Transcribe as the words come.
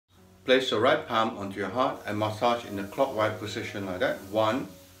Place your right palm onto your heart and massage in the clockwise position like that. 1,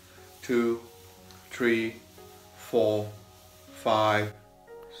 2, 3, 4, 5,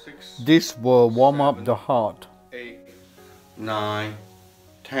 6. This will warm up the heart. 8, 9,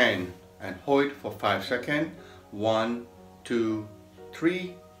 10. And hold it for 5 seconds. 1, 2,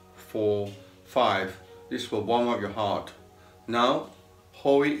 3, 4, 5. This will warm up your heart. Now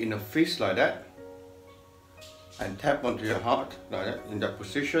hold it in a fist like that and tap onto your heart like that, in that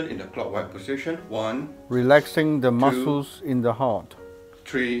position, in the clockwise position. 1, relaxing the muscles in the heart.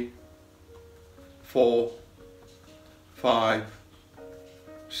 3, 4, 5,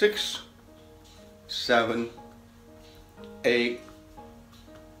 6, 7, 8,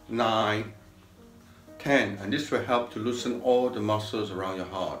 9, 10. And this will help to loosen all the muscles around your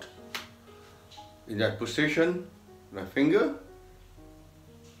heart. In that position, my finger,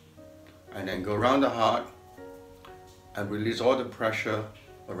 and then go around the heart and release all the pressure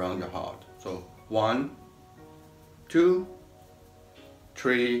around your heart. So 1, 2,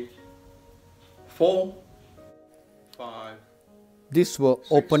 3, 4, 5. This will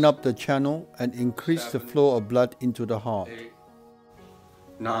open up the channel and increase the flow of blood into the heart. 8,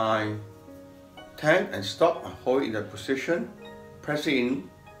 9, 10, and stop and hold in that position. Press in.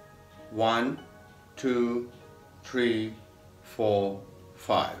 1, 2, 3, 4,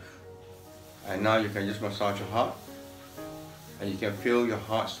 5. And now you can just massage your heart and you can feel your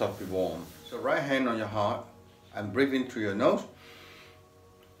heart start to warm. So right hand on your heart and breathe in through your nose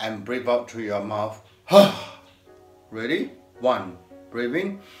and breathe out through your mouth. Ready? 1, breathe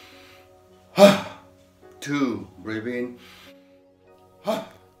in. 2, breathe in.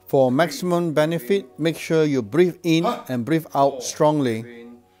 For maximum benefit, make sure you breathe in and breathe out 4, strongly. breathe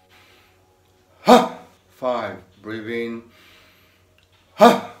in. 5, breathe in.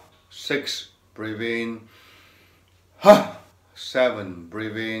 6, breathe in. 7,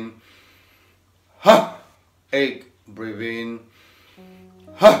 breathe in. 8, breathe in.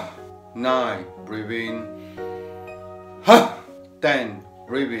 9, breathe in. 10,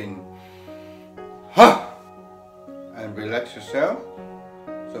 breathe in. And relax yourself.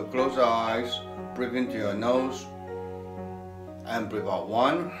 So close your eyes, breathe into your nose and breathe out.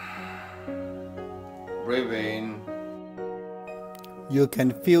 1, breathe in. You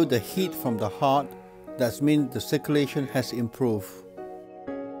can feel the heat from the heart. That means the circulation has improved.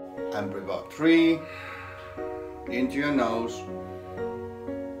 And breathe out. 3, into your nose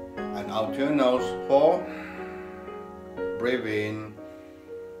and out your nose. 4, breathe in.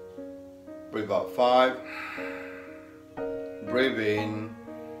 Breathe out. 5, breathe in.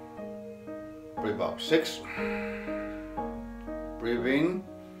 Breathe out. 6, breathe in.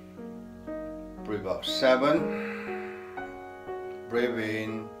 Breathe out. 7, breathe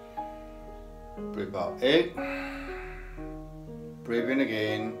in. Breathe out. 8, breathe in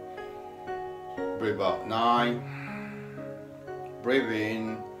again. Breathe out. 9, breathe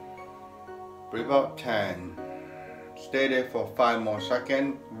in. Breathe out. 10. Stay there for 5 more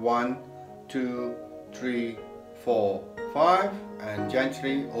seconds. 1, 2, 3, 4, 5, and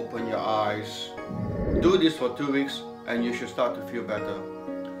gently open your eyes. Do this for 2 weeks and you should start to feel better.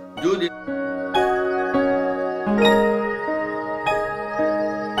 Do this.